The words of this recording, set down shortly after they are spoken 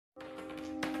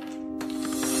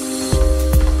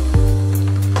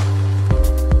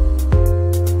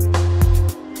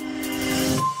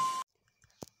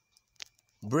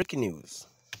Breaking news.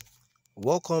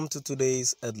 Welcome to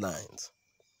today's headlines.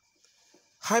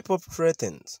 Ipob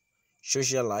threatens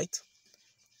socialite.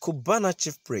 Cubano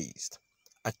chief priest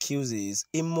accuses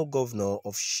Imo governor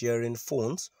of sharing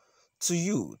funds to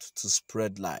youth to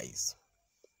spread lies.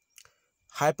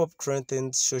 Ipob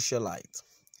threatens socialite.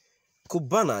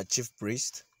 Cubano chief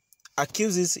priest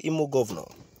accuses Imo governor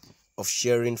of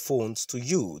sharing funds to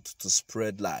youth to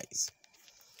spread lies.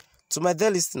 To my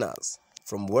dear listeners,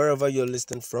 from wherever you're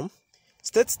listening from,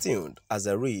 stay tuned as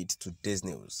I read today's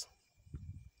news.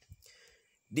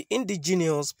 The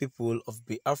indigenous people of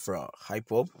Biafra,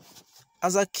 Ipob,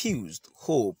 has accused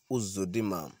Hope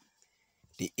Uzodinma,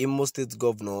 the Imo State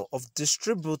governor, of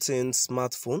distributing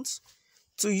smartphones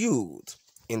to youth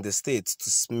in the state to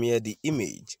smear the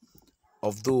image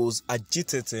of those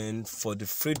agitating for the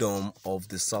freedom of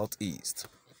the Southeast.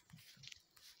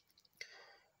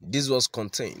 This was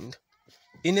contained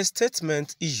in a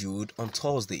statement issued on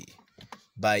Thursday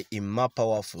by Emma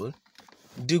Powerful,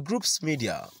 the group's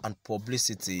media and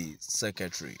publicity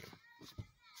secretary.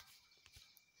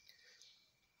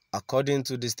 According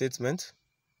to the statement,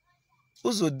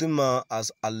 Uzodinma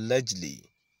has allegedly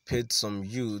paid some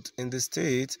youth in the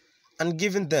state and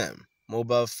given them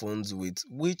mobile phones with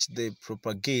which they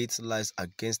propagate lies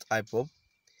against Ipob,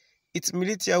 its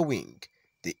military wing,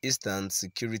 the Eastern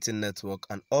Security Network,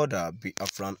 and other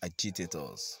Biafran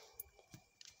agitators.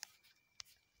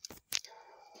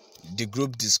 The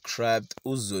group described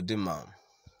Uzodinma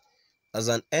as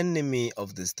an enemy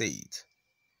of the state,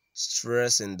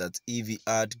 stressing that if he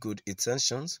had good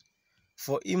intentions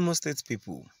for Imo State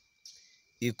people,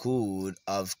 he could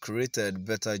have created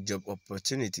better job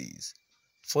opportunities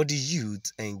for the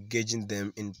youth, engaging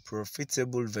them in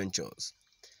profitable ventures,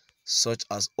 such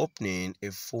as opening a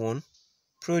phone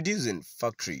producing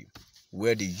factory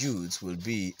where the youth will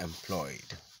be employed.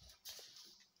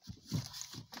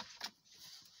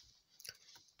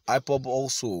 Ipob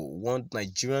also warned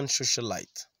Nigerian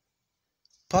socialite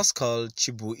Pascal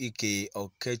Chibuike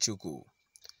Okechukwu,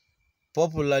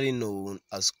 popularly known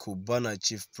as Cubano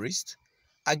chief priest,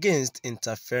 against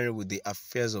interfering with the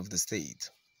affairs of the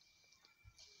state.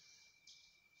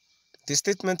 The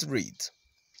statement read,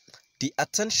 "The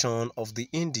attention of the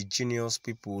indigenous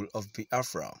people of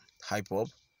Biafra,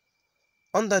 Ipob,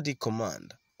 under the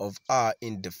command of our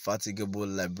indefatigable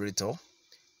liberator,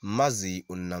 Mazi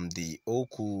Nnamdi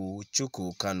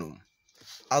Chukwu Kanu,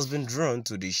 has been drawn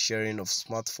to the sharing of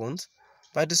smartphones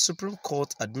by the Supreme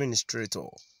Court Administrator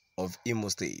of Imo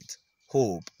State,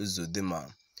 Hope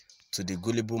Uzodinma, to the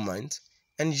gullible minds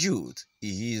and youth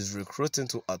he is recruiting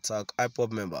to attack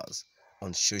Ipob members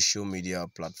on social media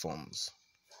platforms.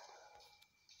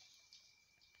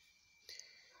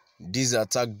 These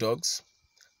attack dogs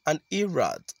and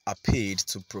irats are paid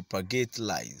to propagate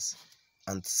lies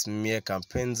and smear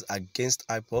campaigns against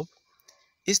Ipob,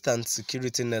 Eastern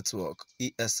Security Network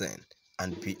 (ESN),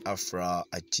 and Biafra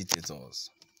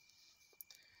agitators.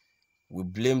 We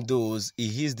blame those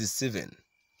he is deceiving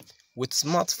with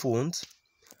smartphones,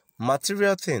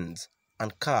 material things,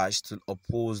 and cash to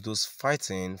oppose those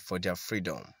fighting for their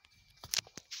freedom.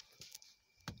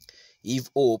 If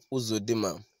Hope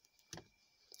Uzodinma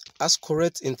has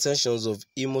correct intentions of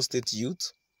Imo State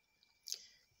youth,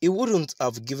 he wouldn't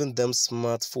have given them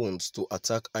smartphones to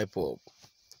attack Ipob.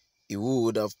 He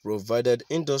would have provided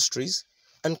industries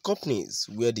and companies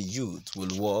where the youth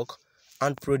will work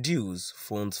and produce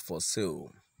phones for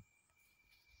sale.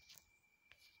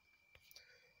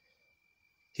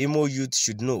 Imo youth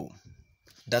should know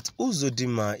that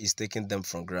Uzodinma is taking them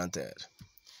for granted.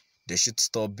 They should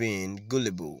stop being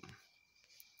gullible.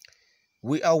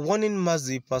 We are warning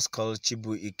Mazi Pascal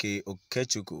Chibuike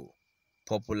Okechukwu,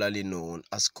 popularly known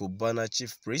as Cubano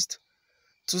chief priest,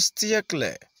 to steer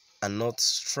clear and not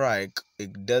strike a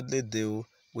deadly deal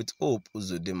with Hope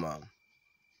Uzodinma.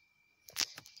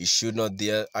 He should not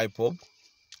dare Ipob.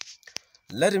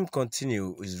 Let him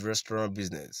continue his restaurant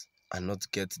business and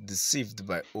not get deceived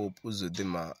by Hope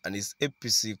Uzodinma and his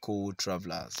APC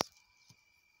co-travelers.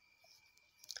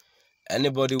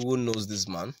 Anybody who knows this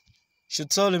man should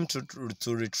tell him to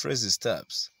retrace his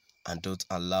steps and don't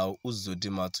allow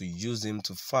Uzodinma to use him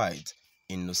to fight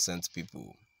innocent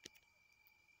people.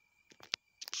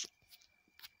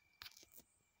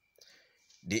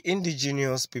 The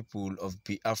indigenous people of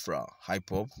Biafra,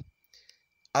 Ipob,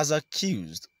 has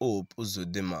accused Hope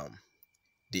Uzodinma,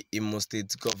 the Imo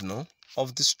State governor,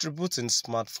 of distributing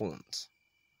smartphones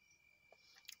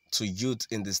to youth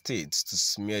in the state to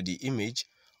smear the image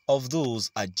of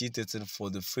those agitating for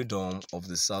the freedom of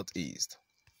the Southeast.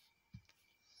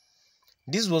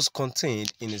 This was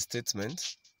contained in a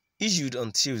statement issued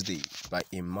on Tuesday by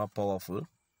Emma Powerful,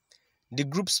 the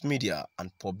group's media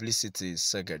and publicity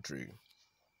secretary.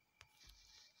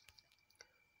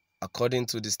 According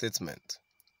to the statement,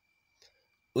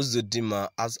 Uzodinma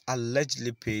has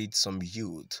allegedly paid some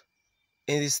youth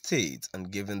in the state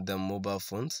and given them mobile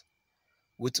phones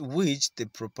with which they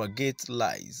propagate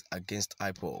lies against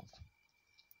Ipob,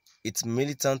 its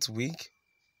militant wing,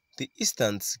 the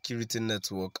Eastern Security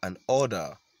Network, and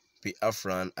other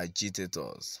Biafran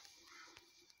agitators.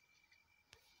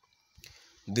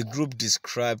 The group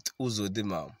described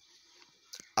Uzodinma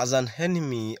as an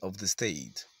enemy of the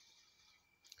state,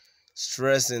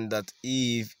 stressing that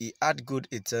if he had good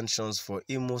intentions for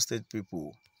Imo State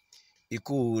people, he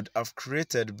could have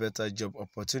created better job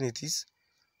opportunities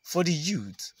for the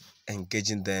youth,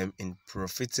 engaging them in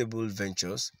profitable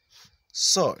ventures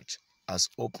such as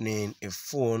opening a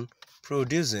phone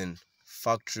producing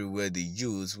factory where the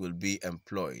youth will be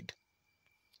employed.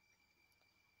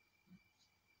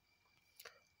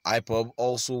 Ipob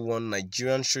also warned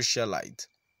Nigerian socialite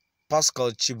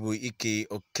Pascal Chibuike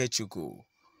Okechukwu,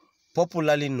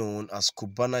 popularly known as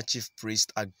Cubana chief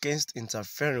priest, against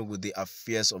interfering with the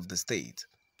affairs of the state.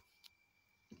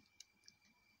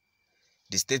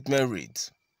 The statement reads,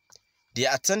 "The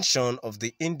attention of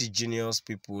the indigenous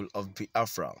people of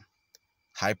Biafra,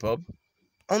 Ipob,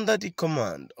 under the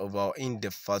command of our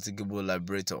indefatigable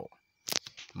liberator,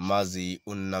 Mazi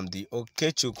Nnamdi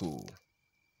Okechukwu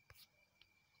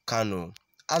Kanu,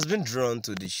 has been drawn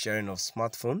to the sharing of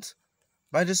smartphones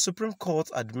by the Supreme Court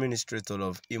Administrator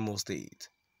of Imo State,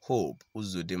 Hope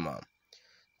Uzodinma,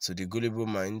 to the gullible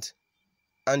mind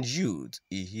and youth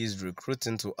he is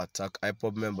recruiting to attack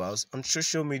Ipob members on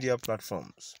social media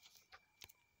platforms.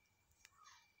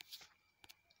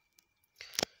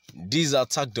 These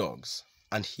attack dogs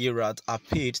and herald are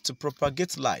paid to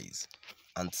propagate lies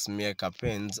and smear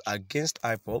campaigns against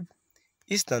Ipob,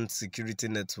 Eastern Security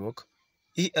Network,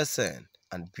 ESN,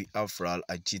 and Biafra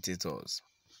agitators.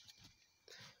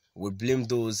 We blame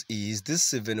those he is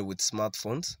deceiving with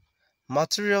smartphones,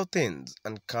 material things,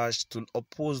 and cash to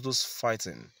oppose those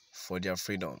fighting for their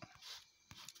freedom.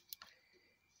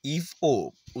 If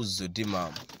Hope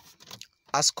Uzodinma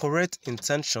has correct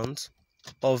intentions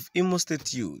of Imo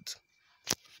State youth,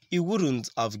 he wouldn't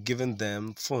have given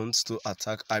them phones to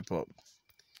attack Ipob.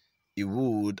 He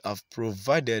would have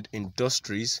provided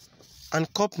industries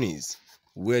and companies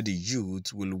where the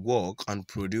youth will work and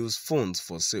produce phones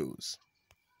for sales.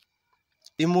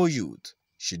 Imo youth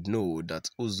should know that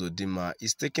Uzodinma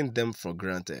is taking them for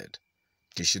granted.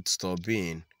 They should stop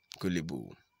being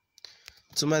gullible.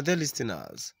 To my dear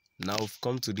listeners, now we've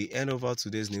come to the end of our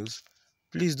today's news.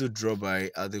 Please do drop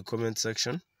by at the comment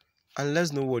section and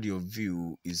let's know what your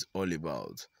view is all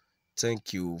about.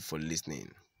 Thank you for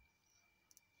listening.